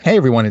Hey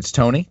everyone, it's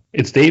Tony,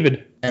 It's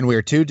David and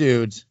we're two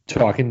dudes.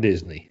 talking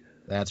Disney.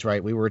 That's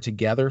right, we were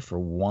together for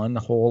one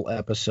whole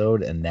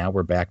episode, and now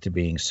we're back to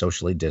being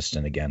socially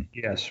distant again.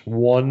 Yes,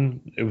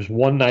 it was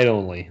one night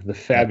only. The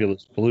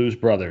fabulous Blues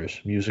Brothers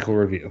musical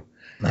review.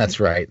 That's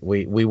right.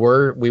 We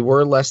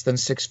were less than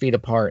 6 feet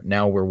apart.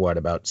 Now we're what,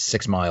 about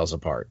 6 miles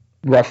apart?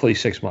 Roughly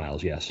 6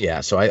 miles, yes. Yeah,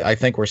 so I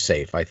think we're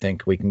safe. I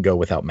think we can go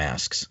without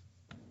masks.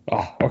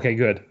 Oh, okay,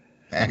 good.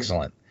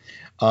 Excellent.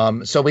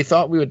 So we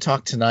thought we would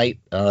talk tonight.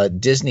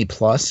 Disney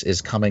Plus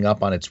is coming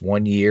up on its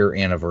 1 year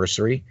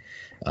anniversary.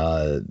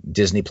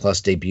 Disney Plus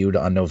debuted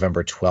on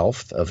November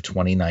 12th of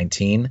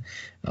 2019.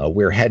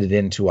 We're headed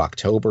into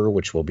October,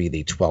 which will be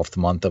the 12th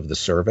month of the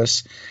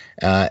service.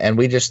 And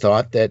we just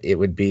thought that it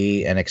would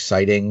be an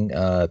exciting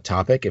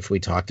topic if we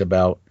talked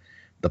about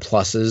the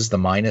pluses, the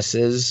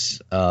minuses,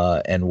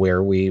 and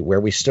where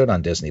we stood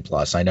on Disney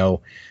Plus. I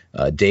know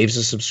Dave's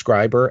a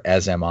subscriber,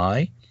 as am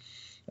I.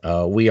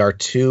 We are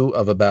two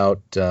of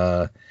about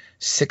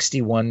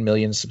 61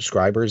 million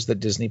subscribers that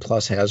Disney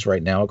Plus has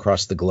right now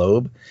across the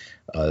globe.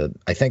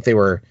 I think they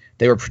were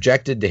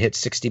projected to hit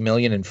 60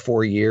 million in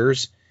 4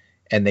 years,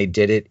 and they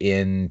did it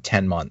in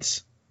 10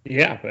 months.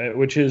 Yeah,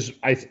 which is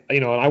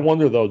and I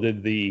wonder though,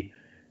 did the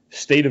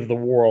state of the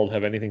world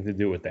have anything to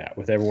do with that?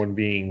 With everyone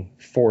being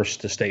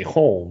forced to stay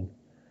home,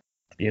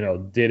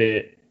 did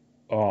it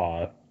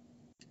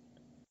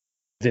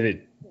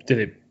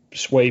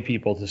sway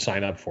people to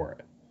sign up for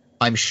it?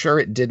 I'm sure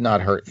it did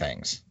not hurt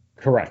things.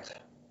 Correct.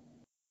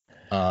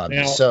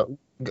 Now, so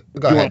go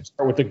you ahead. Want to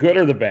start with the good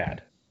or the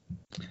bad?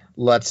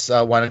 Let's.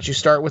 Why don't you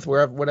start with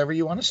whatever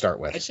you want to start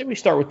with? I say we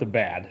start with the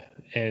bad,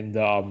 and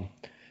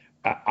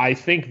I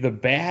think the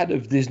bad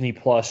of Disney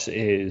Plus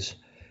is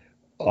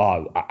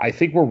I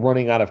think we're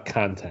running out of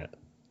content.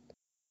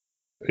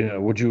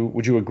 Would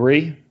you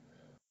agree?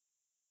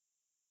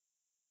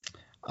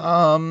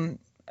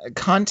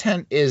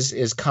 Content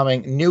is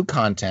coming. New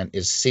content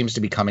seems to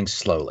be coming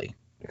slowly.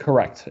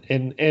 Correct.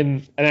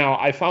 And now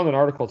I found an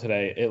article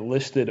today. It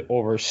listed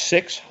over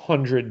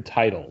 600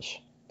 titles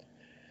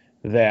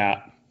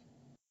that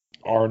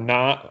are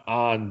not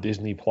on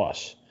Disney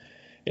Plus.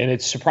 And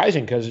it's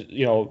surprising because,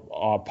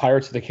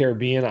 Pirates of the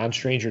Caribbean on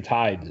Stranger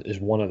Tides is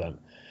one of them.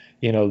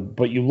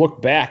 But you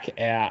look back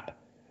at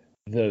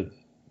the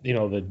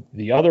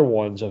other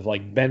ones of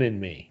like Ben and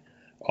Me,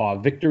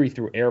 Victory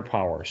Through Air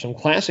Power, some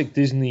classic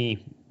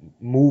Disney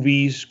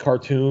movies,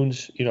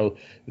 cartoons,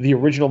 the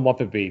original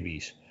Muppet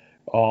Babies,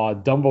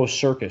 Dumbo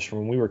Circus from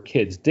when we were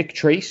kids. Dick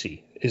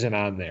Tracy isn't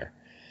on there.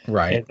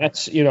 Right. And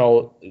that's,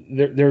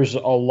 there's a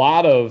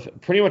lot of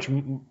pretty much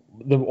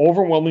the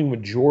overwhelming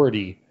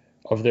majority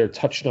of their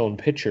touchstone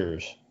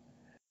pictures,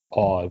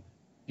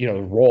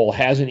 role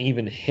hasn't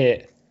even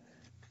hit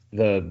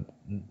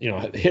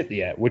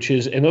yet, which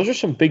is, and those are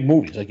some big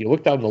movies. Like you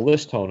look down the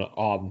list,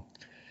 Tone,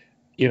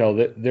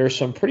 there's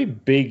some pretty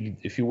big,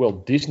 if you will,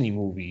 Disney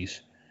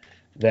movies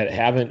that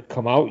haven't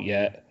come out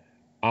yet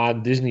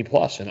on Disney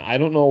Plus, and I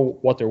don't know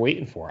what they're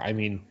waiting for. I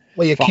mean,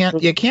 well, you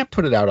can't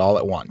put it out all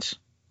at once.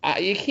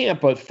 You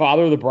can't. But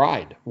Father of the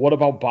Bride. What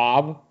about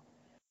Bob?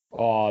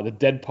 The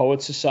Dead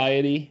Poets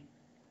Society,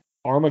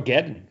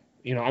 Armageddon.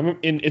 And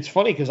it's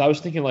funny because I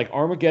was thinking like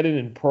Armageddon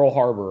and Pearl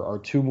Harbor are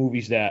two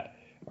movies that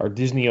are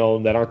Disney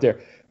owned that aren't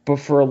there, but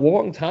for a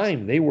long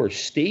time they were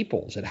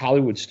staples at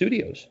Hollywood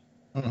studios.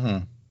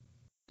 Mm-hmm.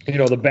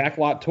 The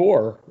backlot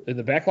tour,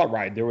 the backlot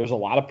ride, there was a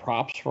lot of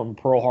props from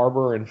Pearl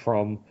Harbor and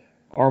from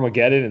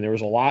Armageddon, and there was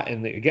a lot,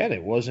 and again,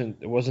 it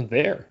wasn't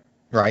there.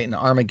 Right, and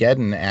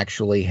Armageddon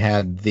actually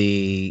had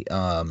the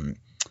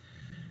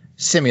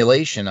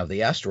simulation of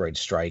the asteroid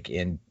strike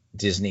in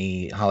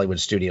Disney Hollywood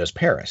Studios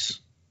Paris.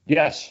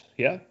 Yes,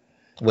 yeah.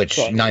 Which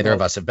neither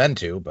of us have been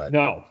to, but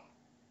no.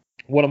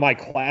 One of my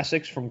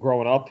classics from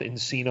growing up,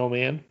 Encino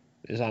Man,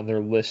 is on their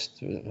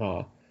list.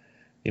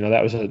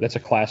 That's a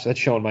class that's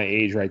showing my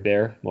age right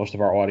there. Most of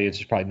our audience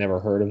has probably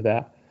never heard of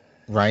that.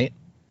 Right.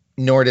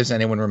 Nor does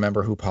anyone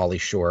remember who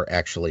Pauly Shore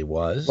actually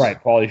was.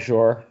 Right, Pauly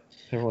Shore.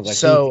 Everyone's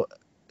like,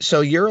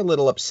 so you're a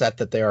little upset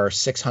that there are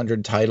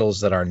 600 titles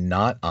that are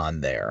not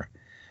on there,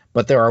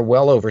 but there are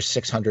well over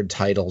 600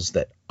 titles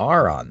that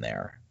are on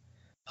there.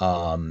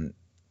 And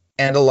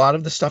a lot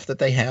of the stuff that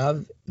they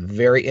have,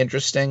 very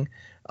interesting.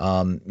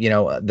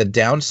 The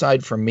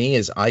downside for me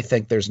is I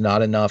think there's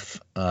not enough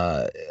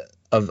of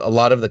a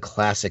lot of the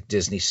classic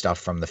Disney stuff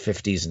from the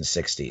 50s and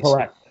 60s.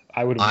 Correct.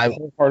 I would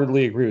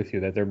wholeheartedly agree with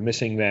you that they're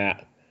missing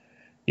that.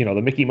 The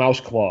Mickey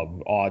Mouse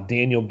Club,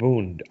 Daniel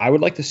Boone. I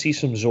would like to see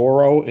some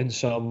Zorro and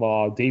some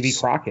Davy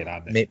Crockett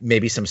on there.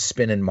 Maybe some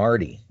Spin and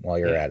Marty while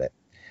you're at it.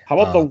 How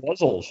about the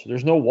Wuzzles?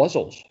 There's no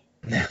Wuzzles.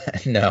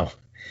 No.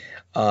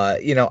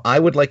 I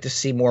would like to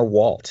see more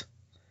Walt.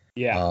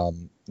 Yeah.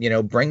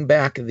 Bring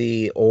back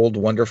the old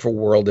Wonderful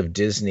World of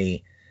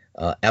Disney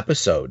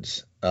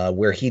episodes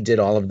where he did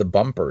all of the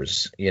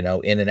bumpers, in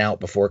and out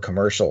before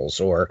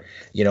commercials, or,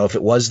 if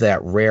it was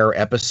that rare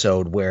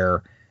episode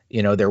where,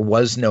 there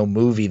was no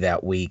movie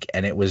that week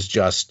and it was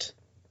just,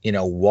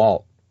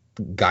 Walt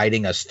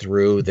guiding us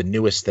through the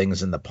newest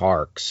things in the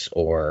parks,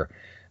 or,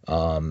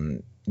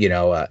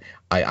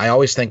 I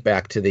always think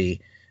back to the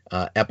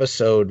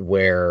episode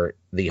where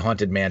the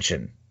Haunted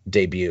Mansion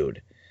debuted,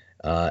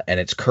 and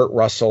it's Kurt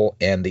Russell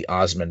and the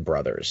Osmond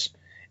brothers,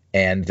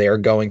 and they're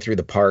going through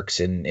the parks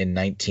in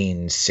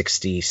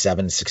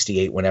 1967,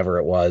 68, whenever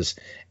it was.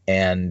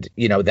 And,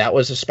 that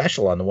was a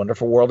special on The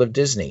Wonderful World of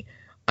Disney.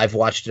 I've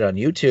watched it on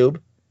YouTube.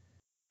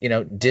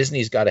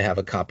 Disney's got to have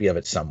a copy of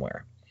it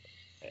somewhere.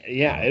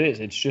 Yeah, it is.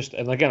 It's just,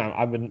 and again,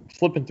 I've been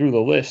flipping through the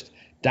list.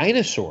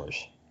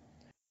 Dinosaurs,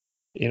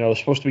 is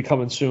supposed to be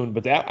coming soon.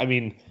 But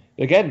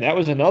again, that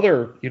was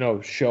another,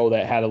 show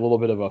that had a little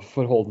bit of a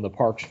foothold in the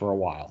parks for a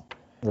while.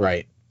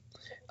 Right.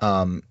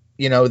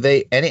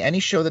 Any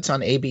show that's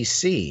on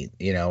ABC,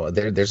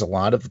 there's a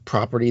lot of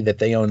property that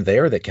they own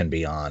there that can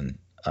be on.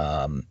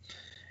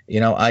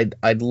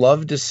 I'd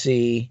love to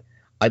see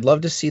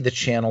the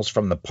channels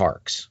from the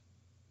parks.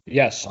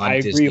 Yes, I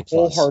agree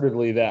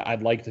wholeheartedly that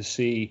I'd like to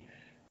see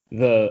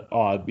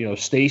the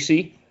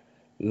Stacy,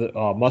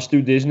 the Must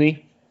Do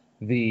Disney,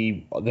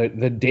 the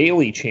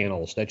daily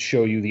channels that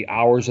show you the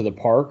hours of the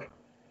park.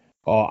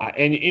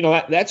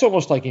 That's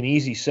almost like an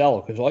easy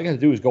sell, because all I got to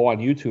do is go on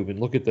YouTube and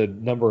look at the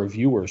number of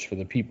viewers for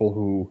the people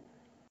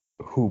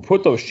who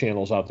put those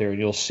channels out there, and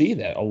you'll see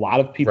that a lot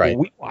of people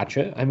we watch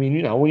it.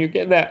 When you're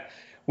getting that,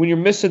 when you're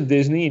missing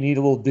Disney, you need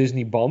a little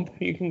Disney bump,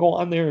 you can go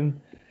on there and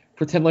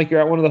pretend like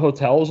you're at one of the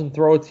hotels and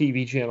throw a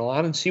TV channel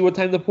on and see what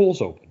time the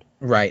pool's open.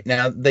 Right.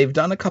 Now, they've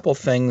done a couple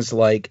things,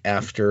 like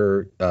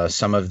after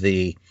some of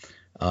the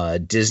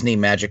Disney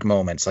magic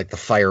moments, like the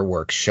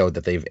fireworks show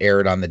that they've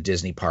aired on the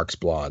Disney Parks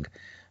blog.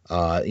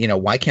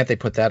 Why can't they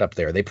put that up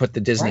there? They put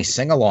the Disney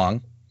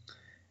sing-along,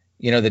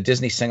 the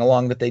Disney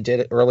sing-along that they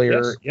did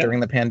earlier during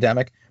the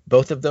pandemic.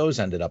 Both of those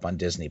ended up on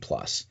Disney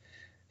Plus.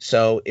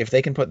 So if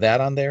they can put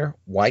that on there,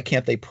 why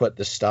can't they put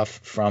the stuff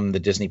from the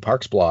Disney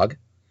Parks blog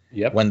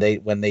when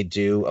they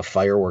do a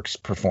fireworks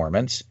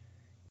performance?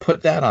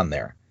 Put that on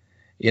there.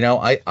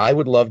 I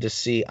would love to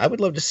see a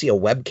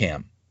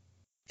webcam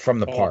from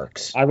the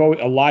parks.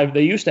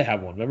 They used to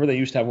have one. Remember, they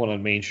used to have one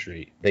on Main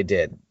Street. They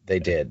did.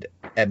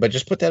 But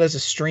just put that as a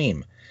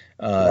stream.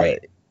 Right.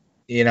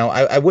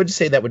 I I would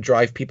say that would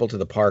drive people to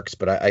the parks,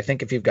 but I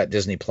think if you've got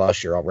Disney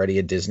Plus, you're already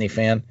a Disney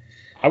fan.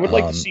 I would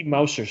like to see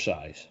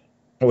Mousercise.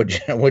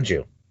 Would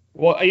you?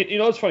 Well,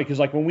 it's funny because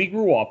when we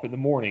grew up in the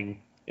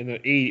morning in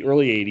the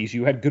early 80s,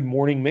 you had Good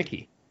Morning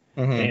Mickey.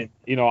 Mm-hmm. And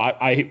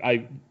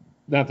I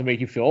not to make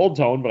you feel old,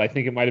 Tone, but I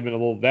think it might have been a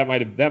little, that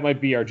might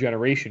be our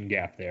generation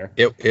gap there.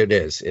 It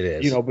is.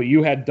 But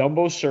you had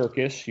Dumbo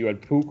Circus, you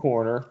had Pooh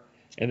Corner,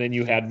 and then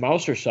you had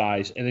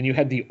Mousercise, and then you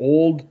had the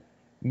old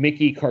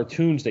Mickey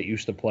cartoons that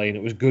used to play, and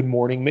it was Good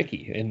Morning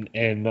Mickey, and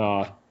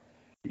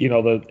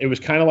it was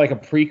kind of like a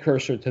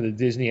precursor to the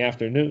Disney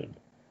Afternoon.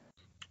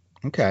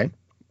 Okay.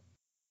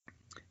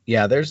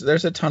 Yeah, there's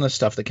a ton of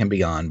stuff that can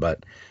be on,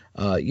 but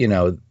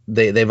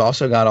they've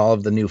also got all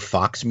of the new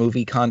Fox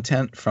movie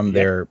content from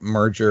their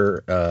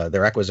merger,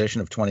 their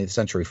acquisition of 20th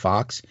Century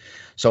Fox.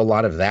 So a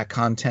lot of that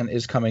content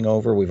is coming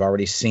over. We've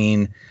already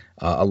seen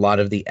a lot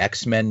of the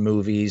X-Men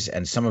movies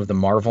and some of the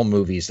Marvel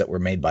movies that were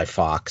made by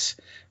Fox,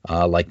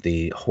 like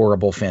the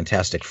horrible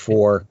Fantastic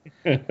Four,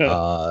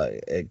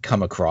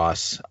 come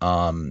across.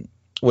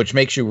 Which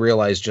makes you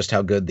realize just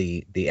how good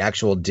the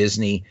actual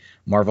Disney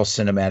Marvel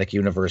Cinematic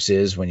Universe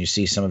is when you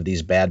see some of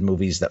these bad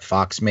movies that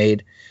Fox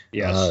made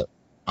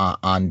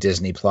on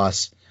Disney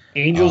Plus.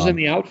 Angels in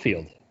the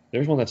Outfield.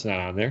 There's one that's not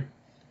on there.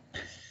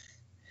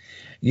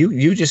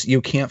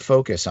 You can't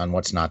focus on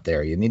what's not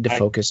there. You need to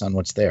focus on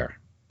what's there.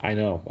 I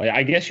know.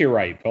 I guess you're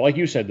right. But like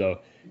you said, though,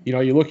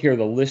 you look here,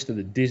 the list of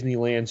the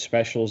Disneyland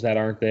specials that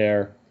aren't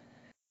there,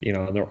 in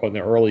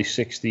the early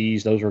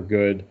 60s, those were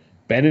good.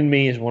 Ben and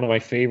Me is one of my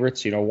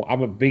favorites.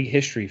 I'm a big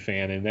history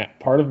fan, and that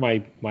part of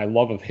my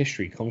love of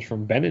history comes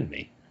from Ben and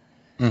Me.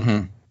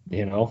 Mm-hmm.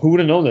 Who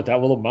would have known that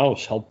little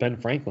mouse helped Ben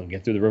Franklin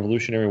get through the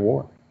Revolutionary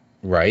War?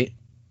 Right.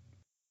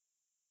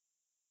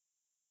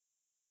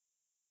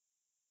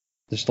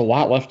 Just a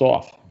lot left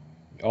off.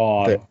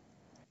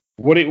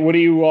 What do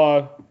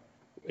you?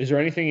 Is there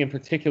anything in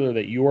particular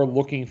that you are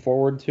looking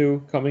forward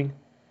to coming?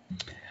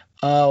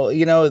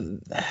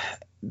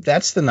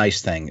 That's the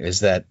nice thing, is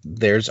that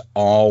there's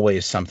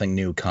always something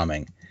new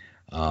coming.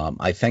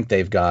 I think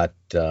they've got,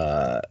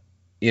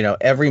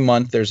 every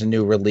month there's a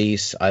new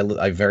release.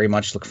 I very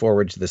much look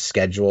forward to the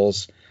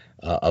schedules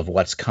of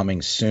what's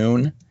coming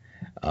soon.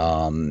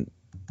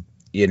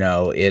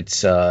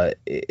 It's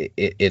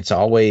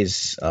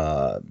always,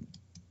 I'm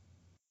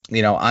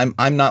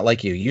not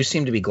like you. You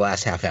seem to be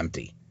glass half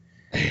empty.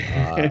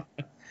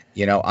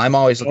 I'm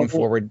always looking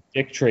forward.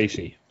 Dick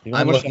Tracy.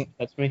 How much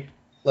that's me?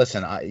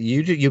 Listen,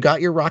 you got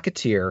your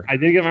Rocketeer. I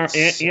did get my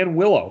and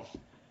Willow.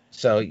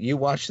 So you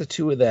watch the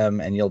two of them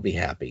and you'll be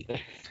happy.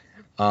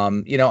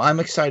 I'm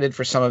excited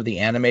for some of the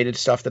animated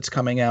stuff that's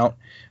coming out.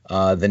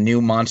 The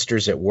new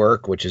Monsters at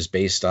Work, which is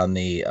based on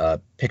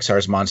the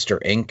Pixar's Monster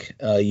Inc.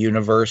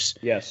 Universe.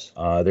 Yes.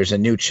 There's a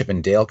new Chip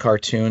and Dale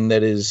cartoon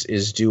that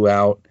is due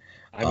out.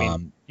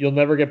 You'll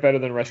never get better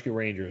than Rescue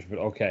Rangers, but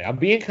okay. I'm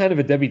being kind of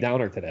a Debbie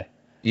Downer today.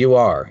 You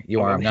are.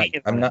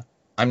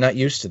 I'm not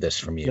used to this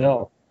from you.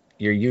 No.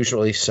 You're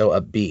usually so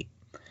upbeat.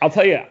 I'll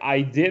tell you,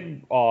 I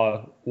did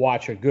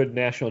watch a good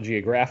National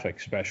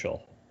Geographic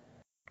special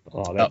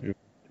that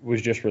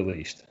was just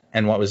released.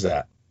 And what was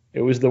that?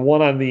 It was the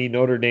one on the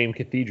Notre Dame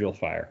Cathedral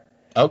fire.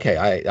 Okay,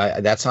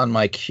 I that's on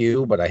my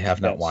queue, but I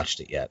have not Yes. watched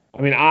it yet.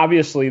 I mean,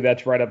 obviously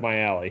that's right up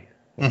my alley.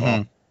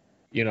 Mhm.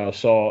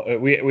 So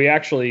we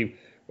actually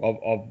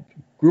a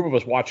group of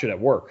us watched it at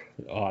work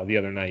the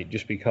other night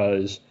just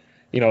because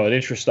it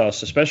interests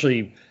us,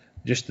 especially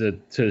just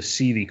to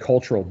see the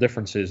cultural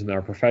differences in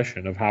our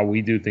profession of how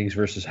we do things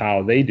versus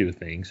how they do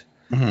things.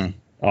 Mhm.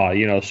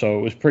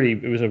 So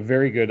it was a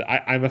very good.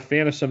 I'm a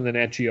fan of some of the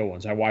Nat Geo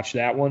ones. I watched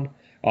that one.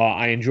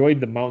 I enjoyed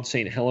the Mount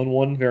St. Helen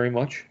one very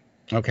much.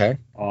 Okay.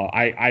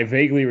 I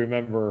vaguely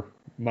remember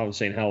Mount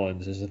St.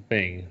 Helens as a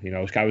thing.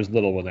 I was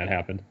little when that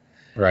happened.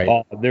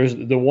 Right. There's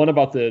the one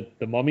about the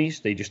mummies.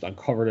 They just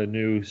uncovered a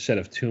new set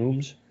of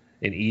tombs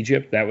in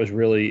Egypt. That was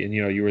really, and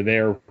you were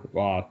there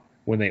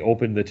when they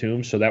opened the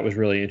tombs, so that was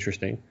really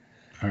interesting.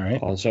 All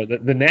right. So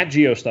the Nat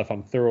Geo stuff,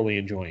 I'm thoroughly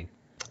enjoying.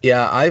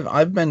 Yeah,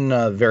 I've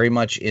been very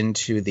much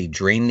into the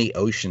Drain the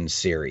Ocean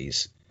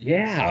series.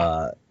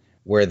 Yeah.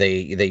 Where they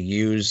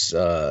use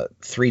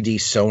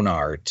 3D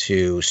sonar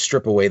to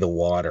strip away the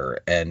water,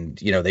 and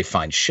they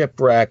find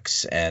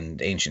shipwrecks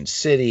and ancient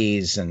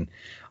cities and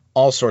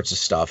all sorts of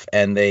stuff,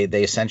 and they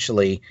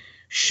essentially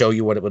show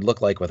you what it would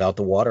look like without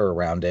the water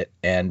around it,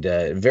 and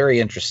very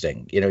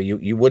interesting.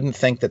 You wouldn't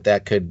think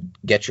that could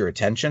get your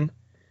attention,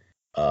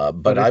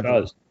 but it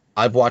does.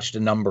 I've watched a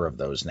number of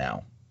those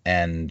now,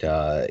 and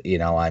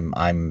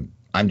I'm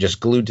just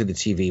glued to the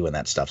TV when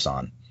that stuff's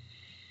on.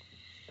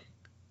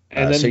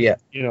 And then so yeah.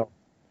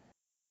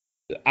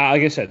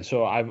 Like I said,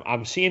 so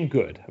I'm seeing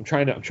good. I'm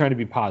trying to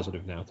be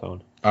positive now,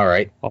 Tone. All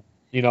right.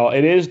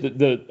 It is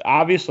the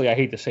obviously, I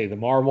hate to say, the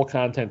Marvel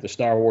content, the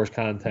Star Wars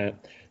content,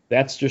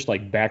 that's just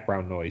like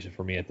background noise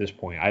for me at this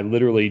point. I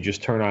literally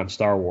just turn on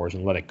Star Wars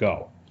and let it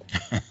go.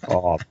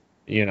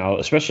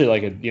 Especially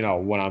like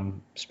when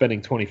I'm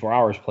spending 24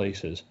 hours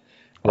places.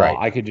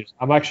 Right.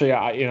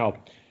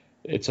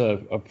 It's a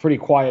pretty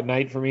quiet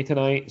night for me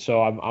tonight,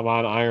 so I'm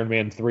on Iron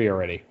Man 3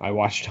 already. I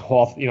watched I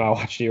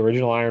watched the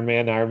original Iron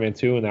Man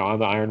 2, and now I'm on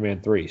the Iron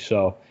Man 3.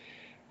 So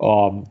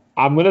I'm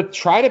gonna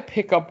try to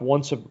pick up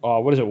Once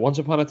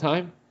Upon a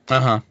Time?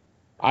 Uh-huh.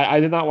 I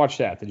did not watch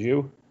that. Did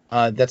you?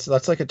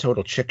 That's like a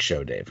total chick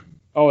show, Dave.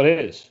 Oh, it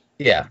is.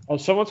 Yeah. Oh,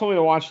 someone told me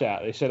to watch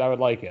that. They said I would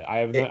like it.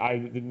 I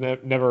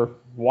never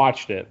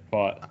watched it,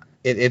 but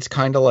it's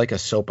kind of like a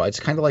soap. It's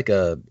kind of like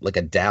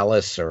a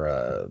Dallas or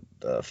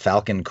a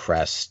Falcon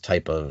Crest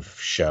type of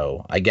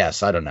show, I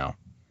guess. I don't know.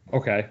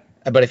 Okay.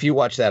 But if you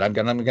watch that, I'm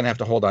gonna have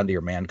to hold on to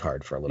your man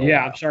card for a little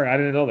while. I'm sorry, I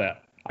didn't know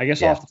that. I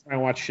guess I'll have to try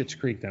and watch Schitt's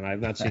Creek then. I've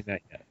not seen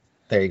that yet.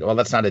 There you go. Well,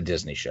 that's not a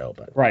Disney show,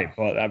 but right.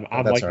 But I'm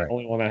like right. the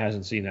only one that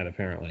hasn't seen that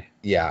apparently.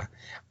 Yeah.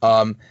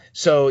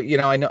 So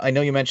I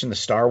know you mentioned the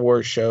Star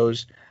Wars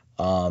shows.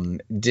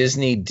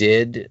 Disney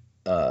did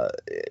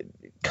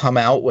come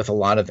out with a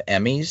lot of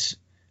Emmys.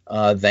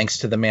 Thanks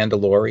to The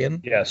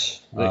Mandalorian.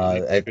 Yes.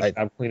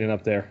 I'm cleaning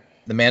up there.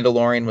 The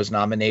Mandalorian was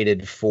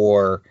nominated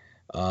for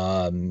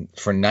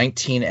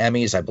 19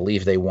 Emmys. I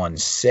believe they won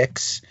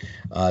 6.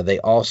 They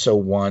also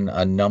won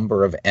a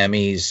number of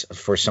Emmys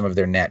for some of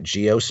their Nat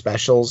Geo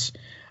specials.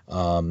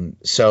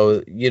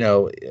 So,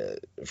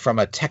 from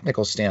a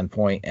technical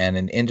standpoint and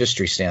an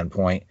industry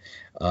standpoint,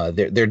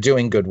 they're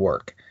doing good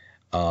work.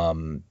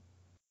 To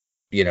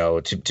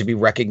be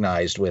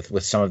recognized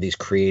with some of these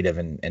creative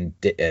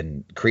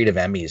and creative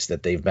Emmys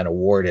that they've been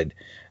awarded.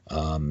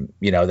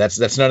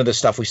 That's none of the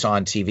stuff we saw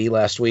on TV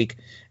last week,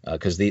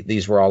 because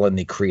these were all in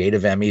the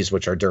creative Emmys,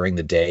 which are during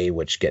the day,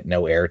 which get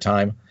no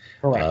airtime.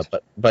 Correct.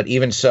 But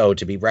even so,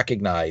 to be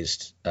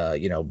recognized,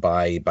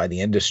 by the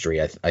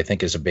industry, I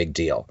think is a big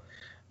deal.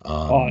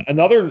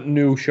 Another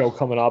new show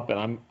coming up,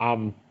 and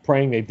I'm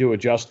praying they do it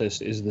justice,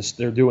 is this.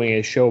 They're doing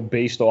a show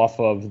based off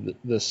of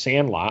the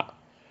Sandlot.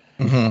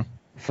 Mm-hmm.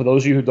 For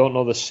those of you who don't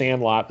know the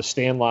Sandlot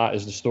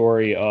is the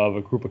story of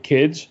a group of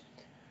kids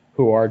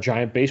who are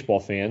giant baseball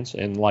fans,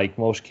 and like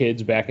most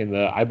kids back in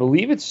I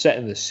believe it's set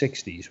in the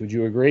 60s. Would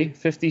you agree?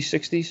 50s,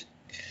 60s?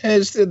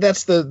 That's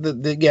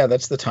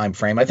that's the time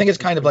frame. I think it's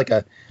kind of like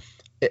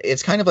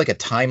a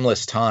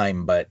timeless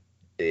time, but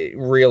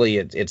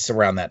it's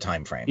around that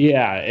time frame.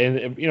 Yeah,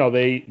 and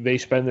they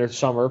spend their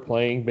summer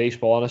playing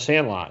baseball on a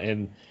sandlot,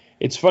 and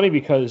it's funny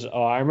because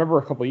I remember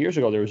a couple of years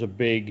ago there was a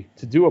big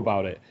to-do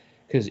about it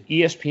because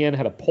ESPN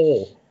had a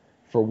poll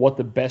for what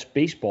the best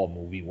baseball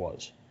movie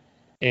was.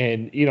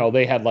 And,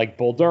 they had like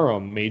Bull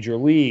Durham, Major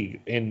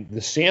League, and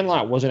the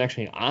Sandlot wasn't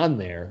actually on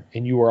there,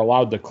 and you were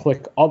allowed to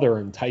click other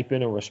and type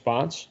in a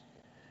response.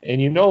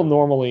 And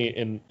normally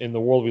in the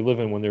world we live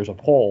in, when there's a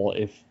poll,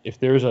 if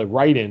there's a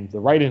write-in, the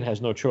write-in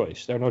has no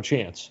choice. There's no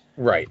chance.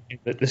 Right.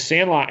 The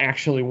Sandlot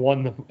actually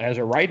won as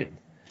a write-in.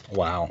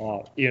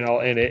 Wow.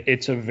 And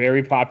it's a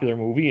very popular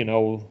movie,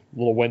 little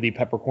Wendy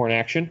Peppercorn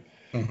action.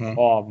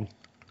 Mm-hmm.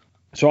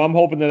 So I'm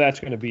hoping that's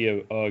going to be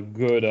a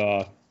good,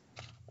 a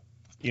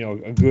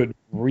good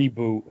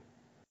reboot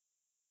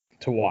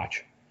to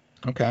watch.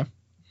 Okay.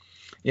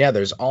 Yeah,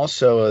 there's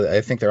also,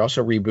 I think they're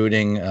also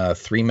rebooting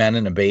Three Men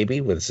and a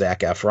Baby with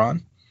Zac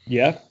Efron.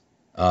 Yeah.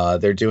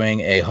 They're doing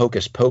a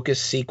Hocus Pocus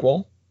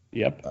sequel.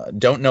 Yep.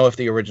 Don't know if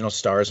the original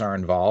stars are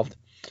involved.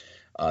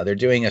 They're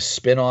doing a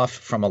spin-off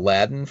from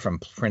Aladdin from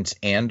Prince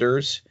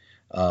Anders,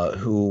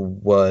 who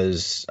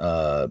was,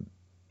 I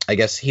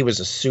guess he was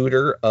a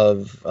suitor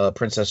of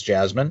Princess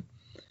Jasmine.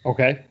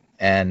 Okay.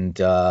 And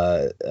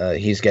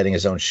he's getting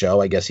his own show.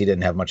 I guess he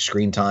didn't have much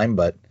screen time,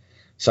 but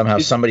somehow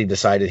somebody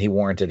decided he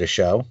warranted a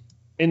show.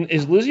 And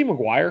is Lizzie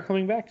McGuire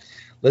coming back?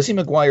 Lizzie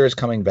McGuire is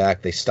coming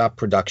back. They stopped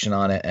production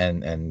on it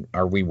and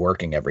are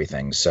reworking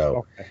everything.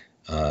 So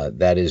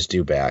that is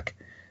due back.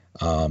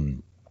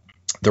 The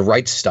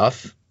Right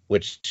Stuff,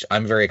 which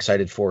I'm very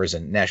excited for, is a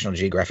National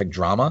Geographic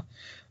drama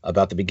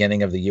about the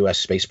beginning of the U.S.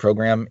 space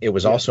program. It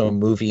was also a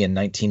movie in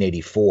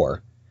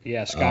 1984.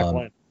 Yeah, Scott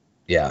Glenn.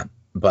 Yeah,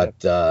 but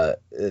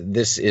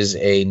this is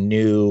a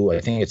new,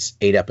 I think it's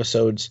 8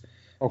 episodes.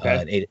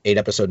 Okay. An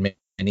 8-episode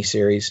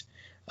miniseries.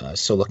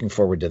 So looking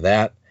forward to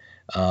that.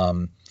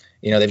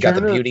 They've got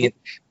the beauty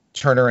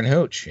Turner and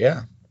Hooch.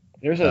 Yeah.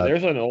 There's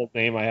an old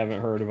name I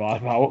haven't heard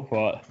about,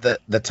 but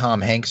the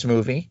Tom Hanks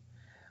movie.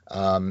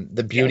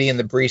 The Beauty and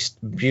the Beast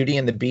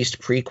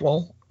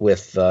prequel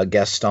with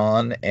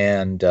Gaston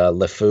and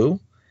LeFou,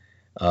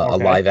 a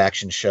live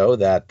action show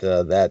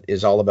that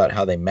is all about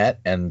how they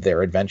met and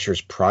their adventures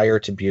prior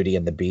to Beauty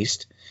and the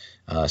Beast.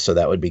 So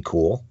that would be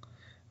cool.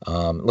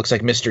 Looks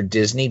like Mr.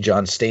 Disney,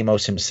 John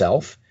Stamos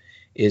himself,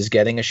 is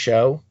getting a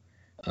show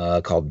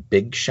called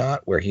Big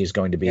Shot, where he's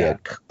going to be a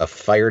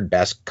fired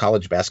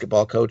college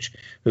basketball coach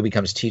who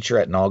becomes teacher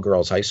at an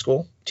all-girls high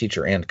school,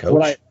 teacher and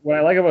coach. What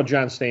I like about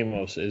John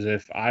Stamos is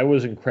if I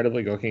was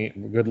incredibly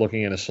good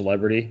looking and a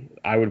celebrity,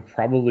 I would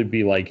probably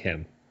be like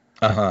him.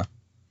 Uh-huh.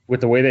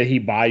 With the way that he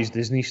buys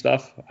Disney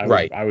stuff, I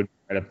would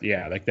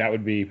that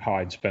would be how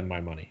I'd spend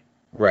my money.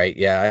 Right.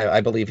 Yeah, I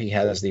believe he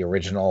has the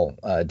original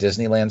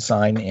Disneyland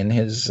sign in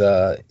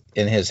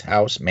his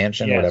house,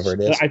 mansion, whatever it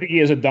is. I think he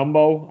has a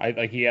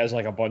Dumbo. He has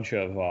like a bunch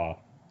of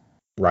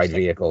ride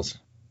vehicles.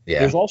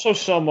 Yeah. There's also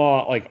some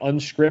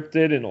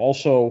unscripted and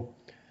also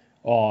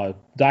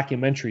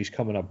documentaries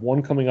coming up.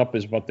 One coming up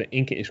is about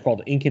it's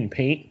called Ink and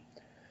Paint.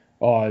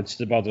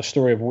 It's about the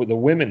story of the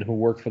women who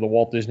worked for the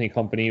Walt Disney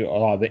Company.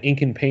 The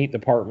Ink and Paint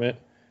department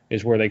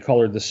is where they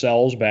colored the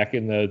cells back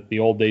in the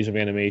old days of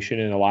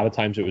animation, and a lot of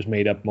times it was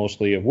made up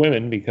mostly of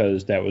women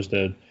because that was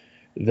the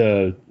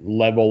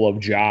level of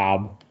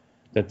job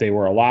that they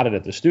were allotted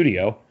at the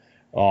studio.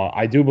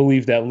 I do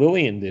believe that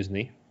Lillian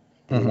Disney,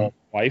 Walt's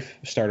wife,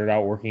 started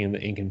out working in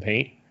the Ink and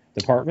Paint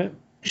department.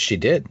 She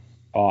did.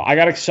 I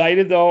got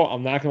excited, though.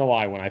 I'm not going to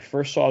lie. When I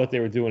first saw that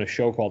they were doing a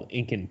show called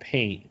Ink and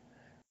Paint,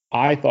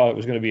 I thought it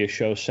was going to be a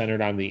show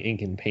centered on the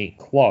Ink and Paint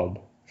Club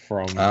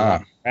from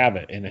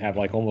Rabbit, and have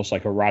almost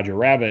like a Roger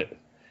Rabbit.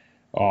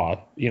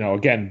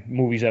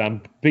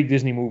 Again, big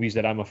Disney movies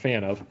that I'm a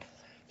fan of.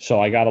 So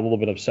I got a little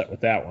bit upset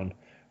with that one,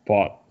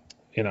 but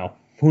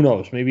who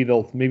knows? Maybe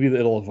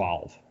it'll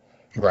evolve.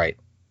 Right.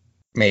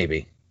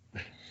 Maybe.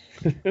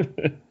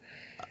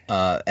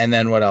 And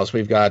then what else?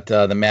 We've got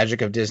The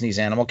Magic of Disney's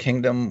Animal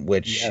Kingdom,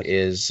 which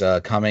is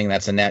coming.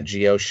 That's a Nat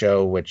Geo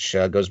show, which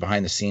goes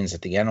behind the scenes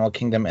at the Animal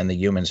Kingdom and the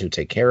humans who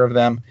take care of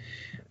them.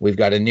 We've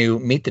got a new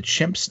Meet the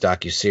Chimps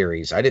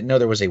docuseries. I didn't know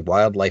there was a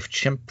wildlife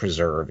chimp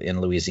preserve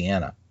in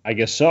Louisiana. I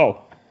guess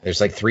so.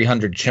 There's like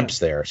 300 chimps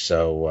there,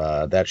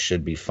 so that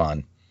should be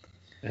fun.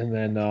 And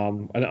then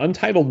an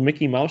untitled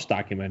Mickey Mouse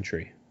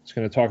documentary. It's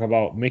going to talk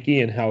about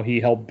Mickey and how he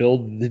helped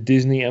build the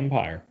Disney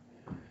empire.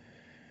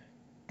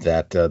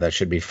 That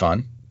should be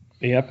fun.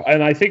 Yep,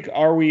 and I think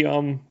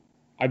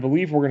I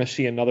believe we're going to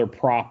see another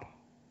prop.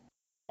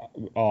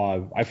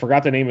 I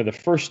forgot the name of the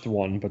first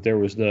one, but there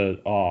was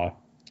the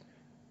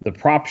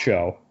prop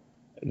show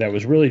that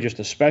was really just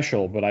a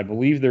special. But I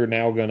believe they're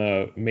now going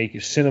to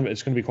make cinema.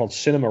 It's going to be called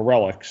Cinema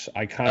Relics,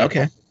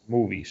 iconic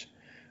movies,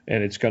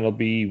 and it's going to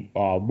be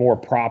more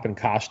prop and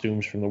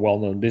costumes from the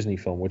well-known Disney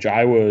film, which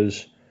I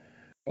was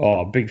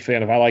a big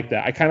fan of. I like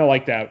that. I kind of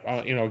like that.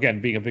 Again,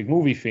 being a big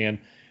movie fan,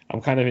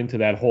 I'm kind of into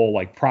that whole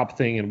like prop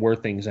thing and where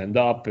things end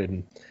up,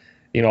 and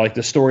like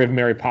the story of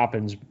Mary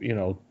Poppins,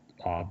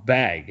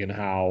 bag and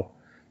how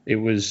it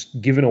was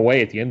given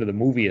away at the end of the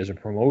movie as a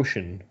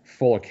promotion,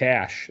 full of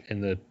cash,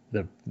 and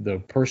the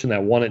person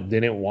that won it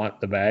didn't want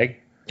the bag.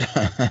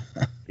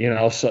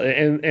 So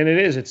and it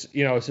is,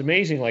 it's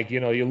amazing. Like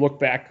you look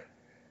back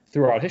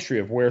throughout history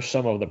of where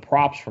some of the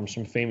props from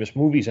some famous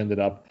movies ended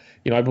up.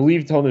 I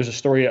believe, Tony, there's a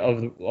story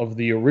of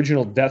the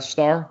original Death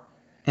Star.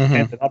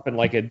 Ended up in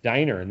like a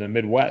diner in the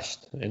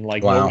Midwest, and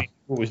nobody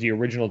knew it was the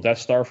original Death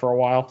Star for a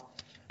while.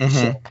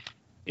 So,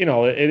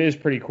 it is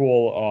pretty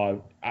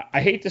cool.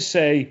 I hate to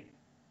say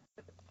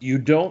you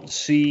don't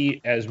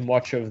see as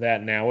much of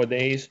that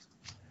nowadays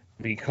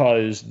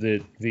because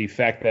the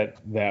fact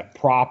that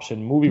props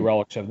and movie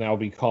relics have now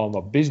become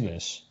a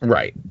business.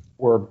 Right.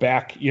 Where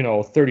back,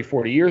 30,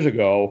 40 years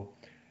ago,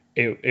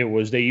 it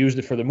was they used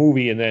it for the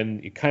movie and then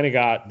it kind of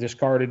got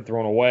discarded,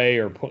 thrown away,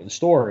 or put in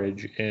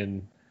storage,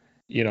 and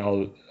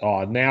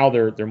now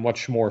they're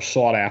much more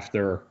sought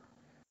after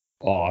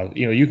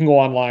You can go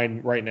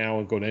online right now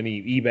and go to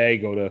any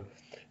eBay, go to,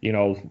 you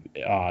know,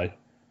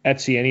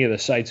 Etsy, any of the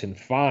sites, and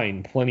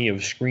find plenty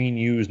of screen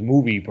used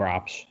movie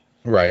props.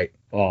 Right.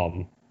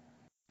 That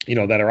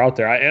are out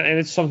there. And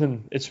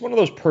it's one of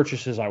those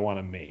purchases I want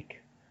to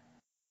make.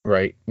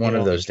 Right. One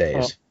of those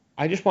days.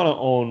 I just want to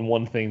own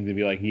one thing to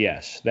be like,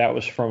 yes, that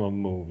was from a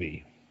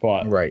movie.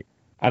 But right.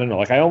 I don't know.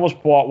 Like I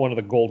almost bought one of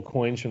the gold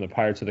coins from the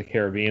Pirates of the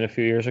Caribbean a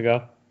few years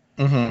ago.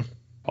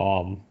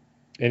 Mm-hmm.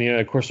 And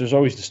of course, there's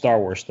always the Star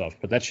Wars stuff,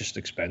 but that's just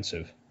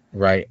expensive.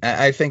 Right.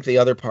 I think the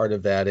other part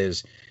of that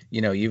is,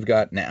 you've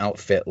got an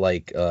outfit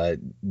like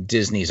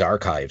Disney's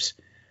Archives.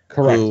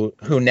 Correct.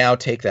 Who now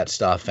take that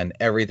stuff and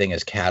everything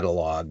is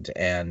cataloged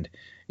and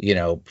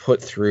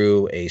put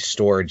through a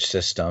storage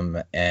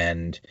system,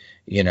 and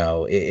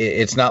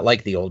it's not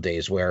like the old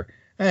days where,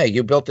 hey,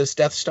 you built this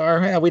Death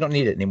Star, we don't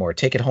need it anymore,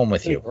 take it home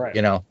with you. Right.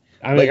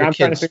 I'm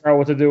trying to figure out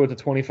what to do with the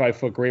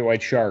 25-foot great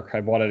white shark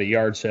I bought at a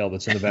yard sale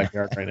that's in the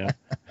backyard right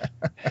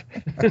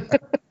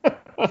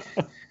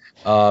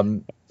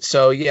now.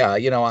 So yeah,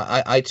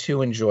 I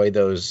too enjoy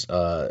those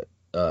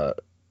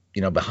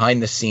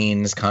behind the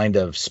scenes kind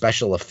of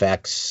special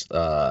effects,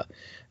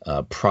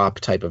 prop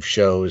type of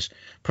shows,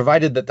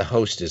 provided that the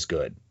host is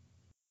good.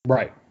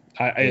 Right.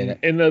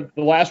 And the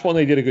last one,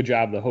 they did a good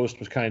job. The host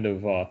was kind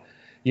of,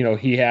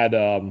 he had,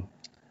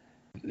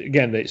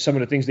 again, some of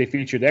the things they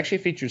featured, they actually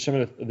featured some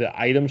of the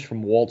items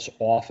from Walt's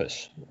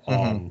office.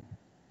 Mm-hmm.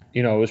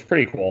 It was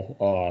pretty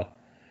cool.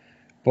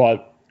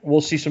 But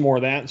we'll see some more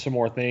of that and some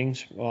more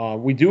things.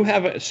 We do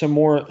have some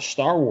more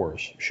Star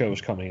Wars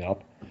shows coming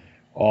up.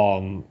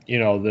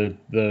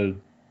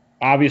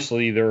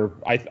 Obviously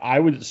I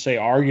would say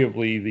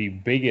arguably the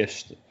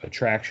biggest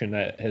attraction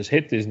that has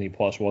hit Disney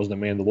Plus was The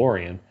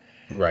Mandalorian.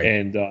 Right.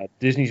 And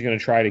Disney's going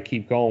to try to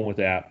keep going with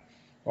that.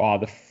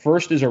 The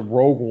first is a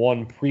Rogue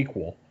One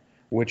prequel,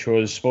 which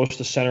was supposed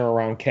to center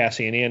around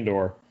Cassian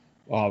Andor,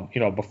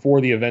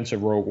 before the events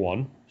of Rogue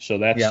One. So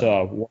that's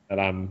one that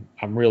I'm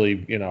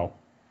really,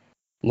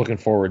 looking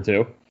forward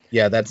to.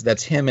 Yeah,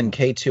 that's him and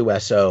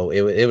K2SO.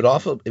 It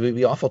would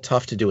be awful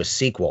tough to do a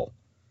sequel.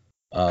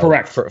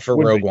 Correct. For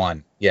Rogue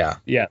One. Yeah.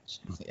 Yes.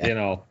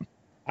 Yeah.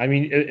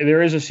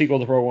 There is a sequel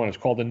to Rogue One. It's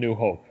called The New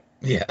Hope.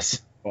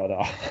 Yes. But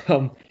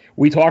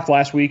we talked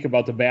last week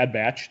about The Bad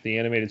Batch, the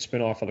animated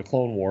spinoff of the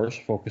Clone Wars,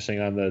 focusing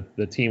on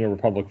the team of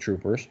Republic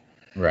troopers.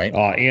 Right.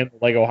 And the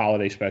Lego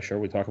Holiday Special.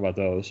 We talk about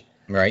those.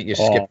 Right. You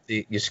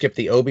skip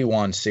the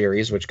Obi-Wan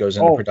series, which goes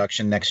into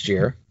production next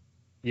year.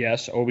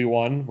 Yes,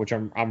 Obi-Wan, which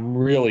I'm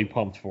really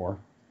pumped for.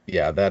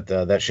 Yeah,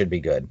 that should be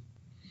good.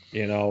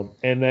 And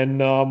then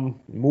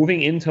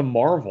moving into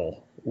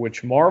Marvel,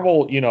 which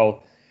Marvel,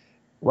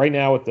 right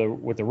now with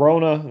the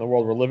Rona, the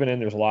world we're living in,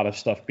 there's a lot of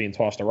stuff being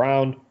tossed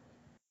around,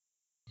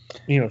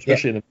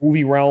 especially in the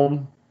movie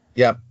realm.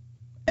 Yeah.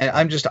 And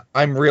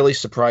I'm really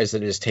surprised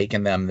that it has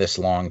taken them this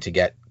long to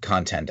get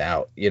content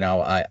out.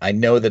 I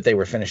know that they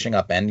were finishing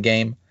up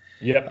Endgame.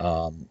 Yep.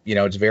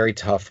 It's very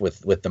tough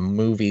with the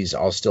movies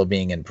all still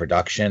being in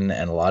production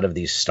and a lot of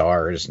these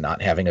stars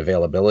not having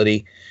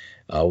availability.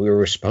 We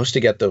were supposed to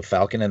get the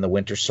Falcon and the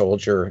Winter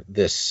Soldier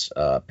this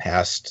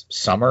past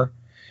summer.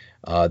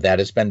 That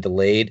has been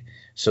delayed.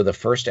 So the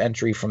first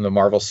entry from the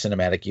Marvel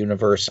Cinematic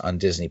Universe on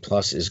Disney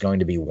Plus is going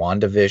to be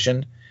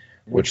WandaVision,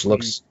 which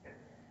looks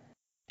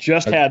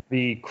just had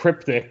the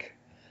cryptic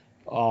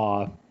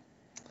commercial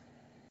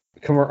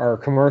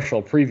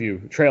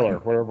preview trailer,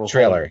 whatever.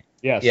 Trailer.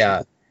 Yes.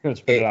 Yeah.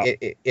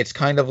 It's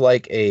kind of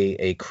like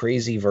a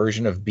crazy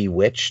version of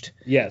Bewitched.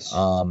 Yes.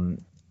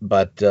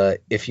 But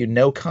if you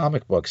know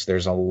comic books,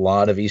 there's a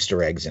lot of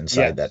Easter eggs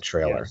inside that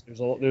trailer.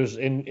 Yes.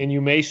 And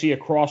you may see a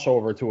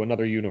crossover to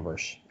another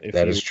universe.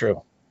 That is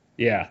true.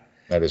 Yeah.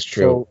 That is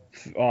true.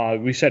 So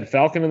we said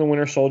Falcon and the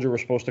Winter Soldier were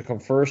supposed to come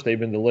first. They've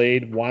been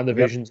delayed.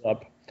 WandaVision's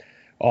up.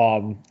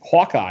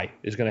 Hawkeye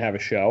is going to have a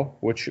show,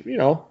 which,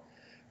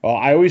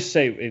 I always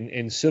say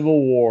in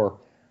Civil War,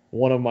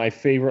 one of my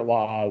favorite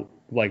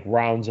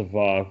rounds of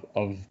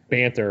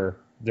banter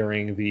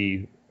during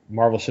the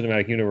Marvel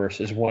Cinematic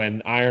Universe is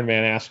when Iron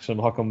Man asks him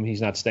how come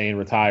he's not staying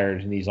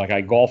retired, and he's like,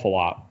 I golf a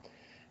lot.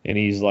 And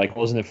he's like,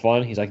 wasn't it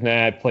fun? He's like,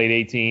 nah, I played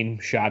 18,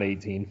 shot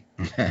 18.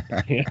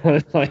 He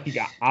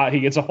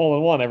gets a hole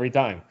in one every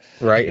time.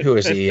 Right. Who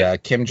is he?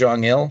 Kim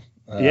Jong-il?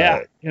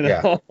 Yeah.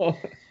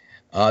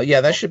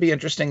 Yeah, that should be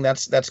interesting.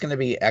 That's going to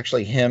be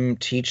actually him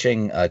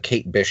teaching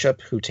Kate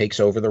Bishop, who takes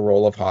over the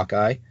role of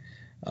Hawkeye.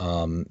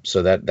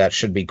 So that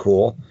should be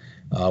cool.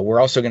 We're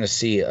also going to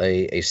see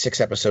a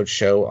 6-episode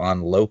show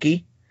on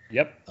Loki.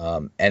 Yep.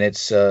 And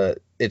it's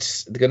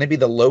going to be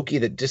the Loki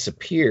that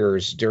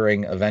disappears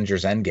during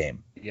Avengers Endgame.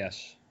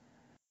 Yes.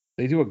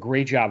 They do a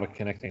great job of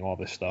connecting all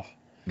this stuff.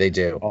 They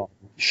do.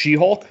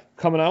 She-Hulk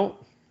coming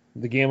out,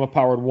 the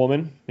gamma-powered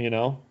woman,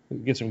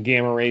 get some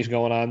gamma rays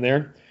going on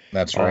there.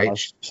 That's right.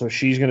 So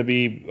she's going to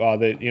be,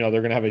 they're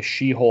going to have a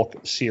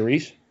She-Hulk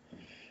series.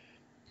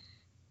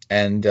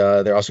 And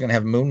they're also going to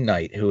have Moon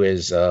Knight, who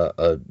is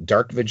a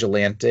dark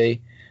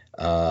vigilante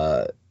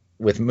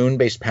with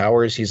moon-based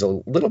powers. He's a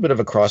little bit of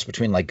a cross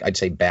between, I'd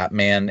say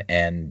Batman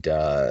and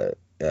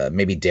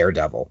maybe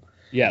Daredevil.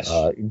 Yes.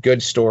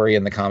 Good story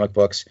in the comic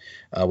books.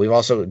 We're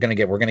going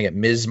to get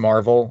Ms.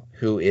 Marvel,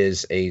 who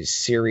is a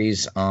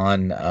series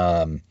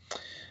on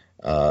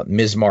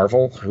Ms.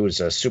 Marvel,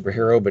 who's a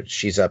superhero, but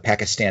she's a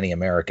Pakistani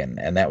American,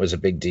 and that was a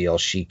big deal.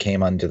 She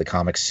came onto the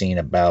comic scene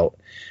about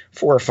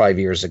 4 or 5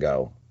 years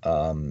ago,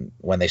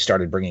 when they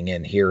started bringing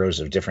in heroes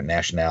of different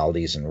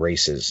nationalities and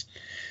races.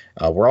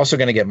 We're also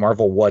going to get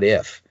Marvel What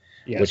If.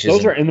 Yes,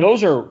 those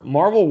are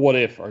Marvel What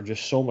If are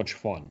just so much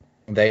fun.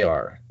 They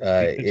are.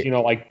 Because,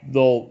 like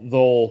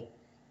they'll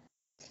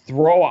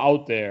throw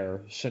out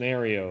there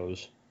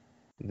scenarios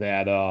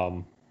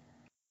that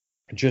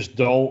just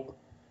don't,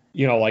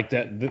 like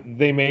that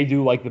they may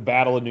do like the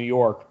Battle of New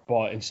York,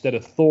 but instead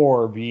of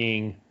Thor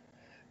being,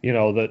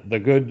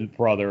 the good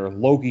brother,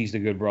 Loki's the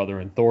good brother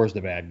and Thor's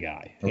the bad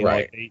guy.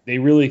 Right. They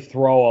really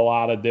throw a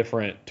lot of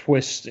different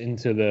twists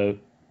into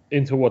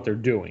what they're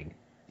doing.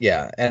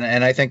 Yeah,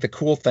 and I think the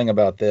cool thing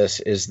about this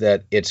is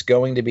that it's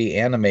going to be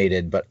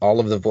animated, but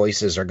all of the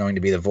voices are going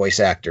to be the voice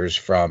actors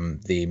from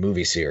the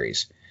movie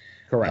series.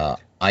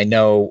 Correct. I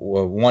know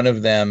one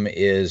of them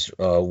is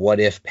What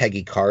If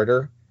Peggy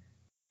Carter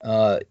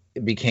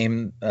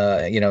became,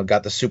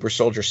 got the super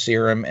soldier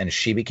serum and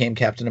she became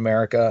Captain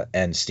America,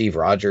 and Steve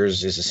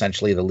Rogers is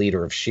essentially the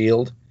leader of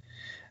S.H.I.E.L.D.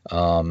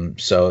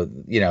 So,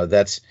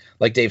 that's,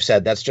 like Dave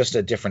said, that's just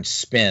a different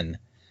spin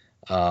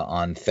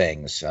on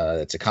things.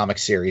 It's a comic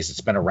series that's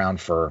been around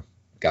for,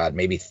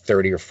 maybe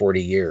 30 or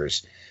 40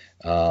 years.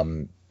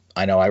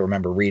 I know I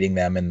remember reading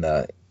them in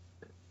the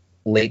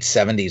late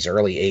 70s,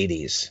 early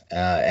 80s.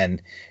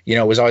 And,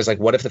 it was always like,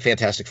 what if the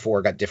Fantastic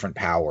Four got different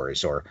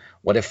powers? Or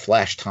what if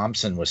Flash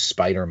Thompson was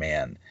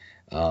Spider-Man?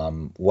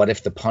 What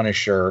if the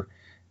Punisher,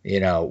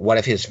 what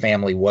if his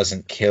family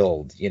wasn't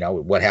killed?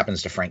 What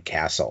happens to Frank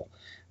Castle?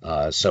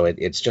 So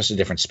it's just a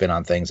different spin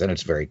on things, and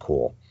it's very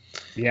cool.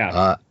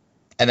 Yeah.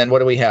 And then what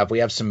do we have? We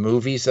have some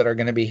movies that are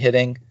going to be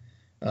hitting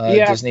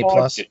Disney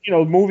Plus.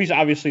 Movies,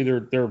 obviously,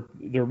 they're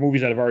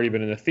movies that have already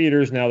been in the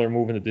theaters. Now they're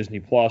moving to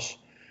Disney Plus.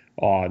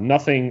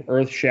 Nothing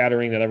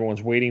earth-shattering that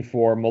everyone's waiting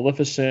for.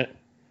 Maleficent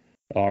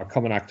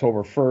coming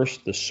October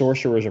 1st. The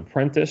Sorcerer's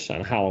Apprentice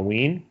on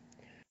Halloween.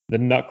 The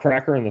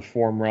Nutcracker and the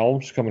Four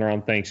Realms coming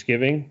around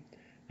Thanksgiving.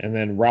 And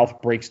then Ralph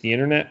Breaks the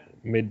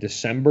Internet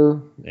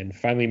mid-December. And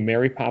finally,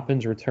 Mary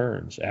Poppins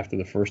Returns after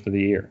the first of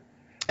the year.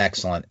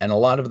 Excellent. And a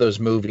lot of those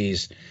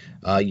movies,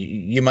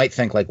 you might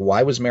think, like,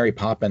 why was Mary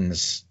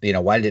Poppins,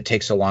 why did it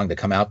take so long to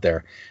come out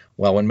there?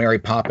 Well, when Mary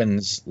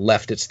Poppins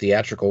left its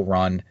theatrical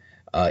run,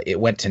 it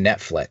went to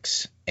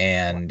Netflix,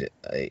 and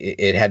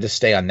it had to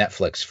stay on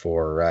Netflix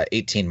for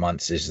 18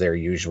 months is their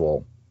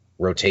usual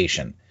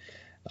rotation.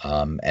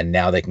 And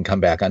now they can come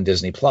back on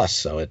Disney Plus,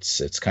 so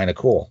it's kind of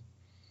cool.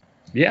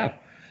 Yeah.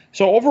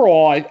 So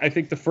overall, I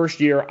think the first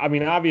year,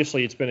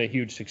 obviously it's been a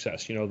huge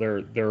success.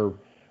 They're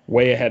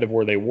way ahead of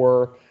where they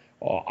were.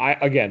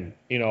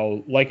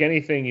 Like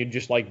anything, you'd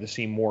just like to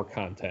see more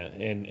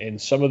content,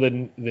 and some of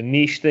the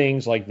niche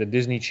things like the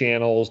Disney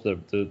channels,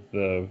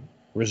 the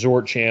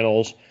resort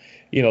channels,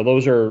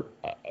 those are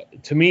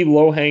to me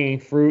low-hanging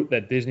fruit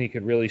that Disney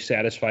could really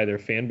satisfy their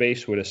fan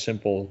base with a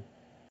simple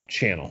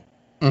channel.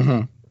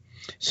 Mm-hmm.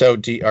 So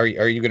are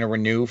you going to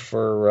renew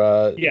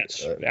for?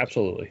 Yes,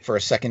 absolutely. For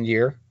a second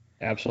year?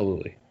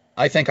 Absolutely.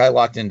 I think I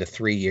locked into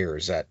 3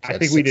 years I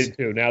think we did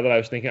too. Now that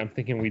I'm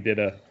thinking we did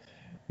a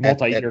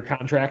multi-year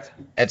contract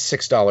at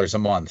 $6 a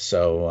month.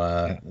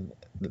 So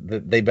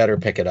they better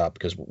pick it up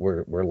because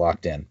we're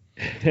locked in.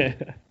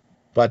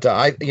 But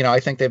I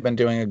think they've been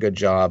doing a good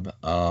job.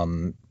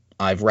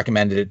 I've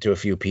recommended it to a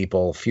few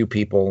people. Few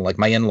people, like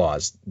my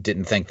in-laws,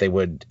 didn't think they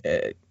would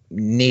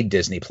need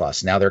Disney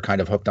Plus. Now they're kind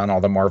of hooked on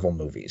all the Marvel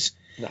movies.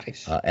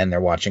 Nice. And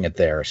they're watching it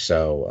there.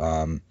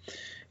 So,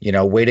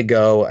 way to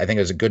go. I think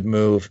it was a good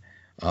move.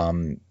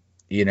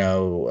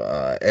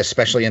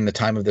 Especially in the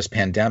time of this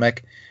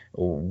pandemic,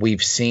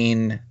 we've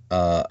seen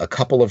a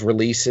couple of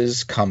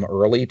releases come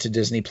early to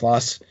Disney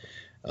Plus.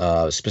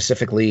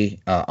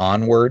 Specifically,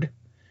 Onward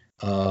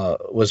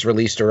was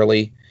released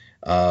early.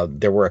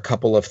 There were a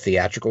couple of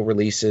theatrical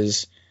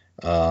releases.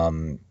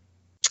 The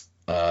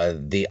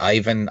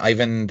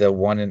Ivan the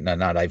one and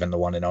not Ivan the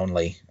one and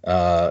only.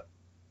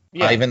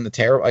 Ivan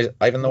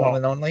the one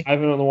and only.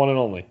 Ivan the one and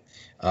only.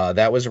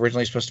 That was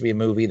originally supposed to be a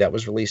movie that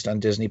was released on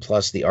Disney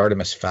Plus. The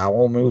Artemis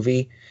Fowl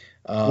movie,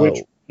 which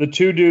the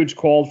two dudes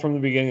called from the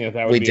beginning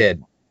that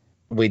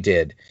we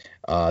did.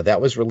 That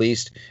was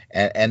released,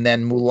 and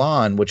then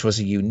Mulan, which was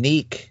a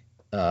unique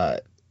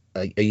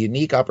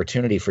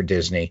opportunity for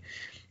Disney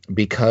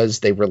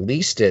because they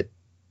released it,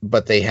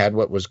 but they had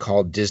what was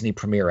called Disney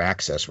Premier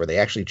Access, where they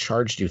actually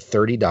charged you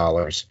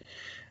 $30,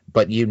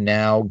 but you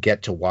now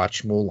get to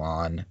watch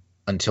Mulan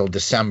until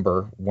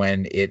December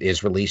when it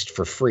is released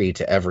for free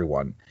to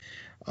everyone.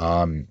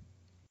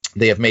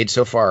 They have made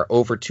so far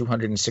over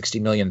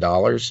 $260 million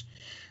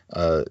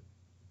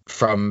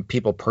from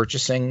people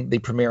purchasing the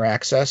Premier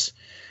Access.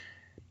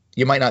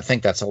 You might not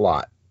think that's a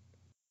lot.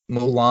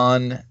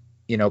 Mulan,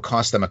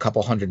 cost them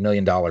 $200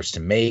 million to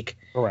make.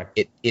 Correct.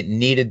 It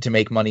needed to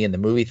make money in the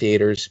movie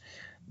theaters.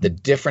 The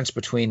difference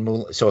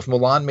between so if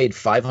Mulan made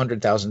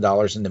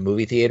 $500,000 in the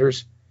movie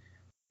theaters,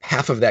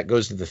 half of that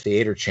goes to the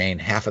theater chain,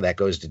 half of that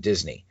goes to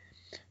Disney.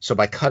 So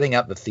by cutting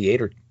out the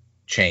theater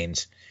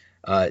chains,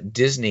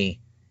 Disney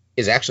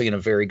is actually in a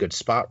very good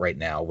spot right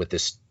now with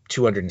this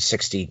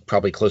 260,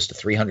 probably close to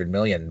 300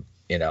 million,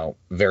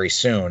 very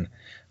soon,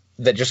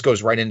 that just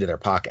goes right into their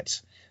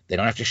pockets. They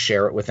don't have to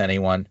share it with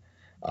anyone.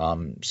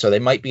 So they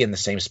might be in the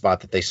same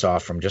spot that they saw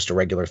from just a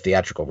regular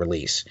theatrical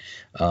release.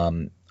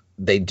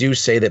 They do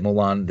say that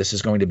Mulan, this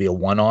is going to be a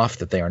one-off,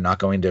 that they are not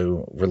going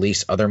to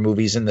release other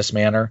movies in this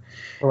manner.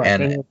 Right.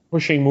 And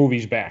pushing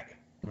movies back.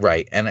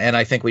 Right. And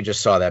I think we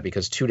just saw that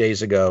because 2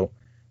 days ago,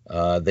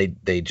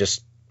 they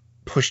just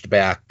pushed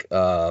back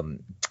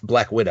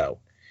Black Widow,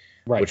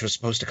 right, which was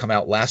supposed to come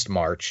out last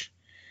March.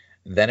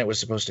 Then it was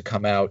supposed to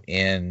come out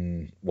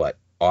in,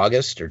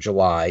 August or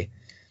July.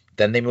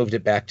 Then they moved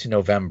it back to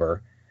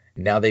November.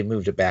 Now they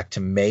moved it back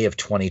to May of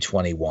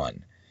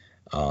 2021.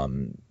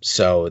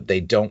 So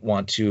they don't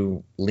want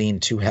to lean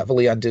too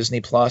heavily on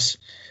Disney Plus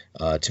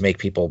to make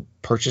people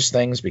purchase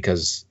things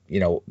because,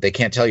 they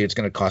can't tell you it's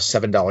going to cost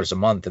 $7 a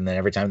month. And then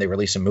every time they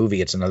release a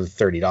movie, it's another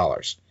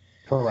 $30.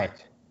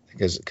 Correct.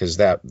 Because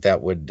that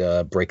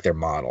would break their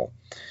model.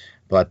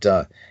 But,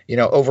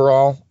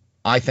 overall,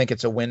 I think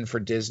it's a win for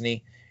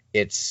Disney.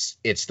 It's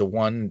the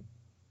one,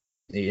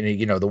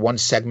 the one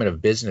segment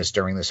of business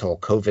during this whole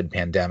COVID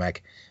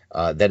pandemic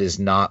that has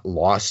not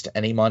lost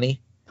any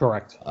money.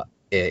 Correct.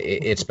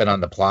 It's been on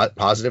the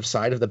positive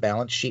side of the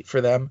balance sheet for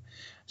them.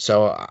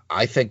 So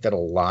I think that a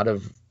lot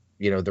of,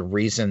 the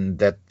reason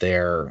that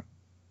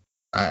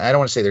I don't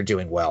want to say they're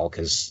doing well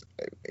because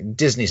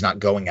Disney's not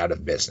going out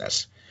of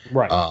business.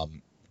 Right.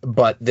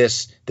 But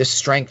this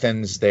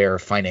strengthens their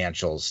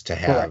financials to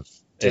have Correct.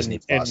 Disney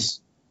Plus.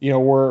 And,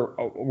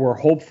 we're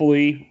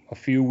hopefully a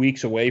few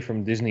weeks away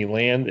from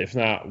Disneyland, if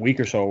not a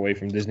week or so away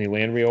from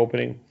Disneyland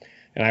reopening.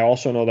 And I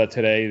also know that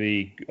today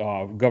the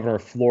governor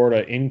of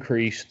Florida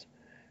increased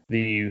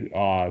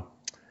the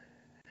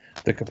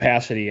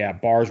capacity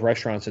at bars,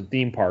 restaurants, and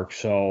theme parks.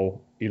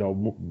 So,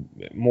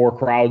 more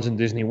crowds in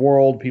Disney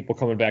World, people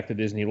coming back to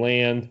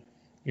Disneyland,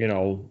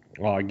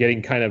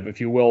 getting kind of,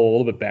 if you will, a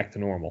little bit back to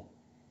normal.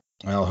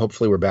 Well,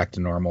 hopefully we're back to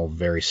normal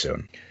very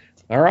soon.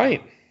 All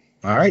right.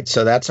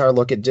 So that's our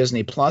look at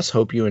Disney Plus.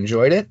 Hope you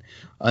enjoyed it.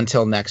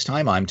 Until next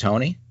time, I'm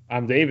Tony.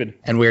 I'm David.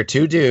 And we're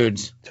two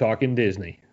dudes talking Disney.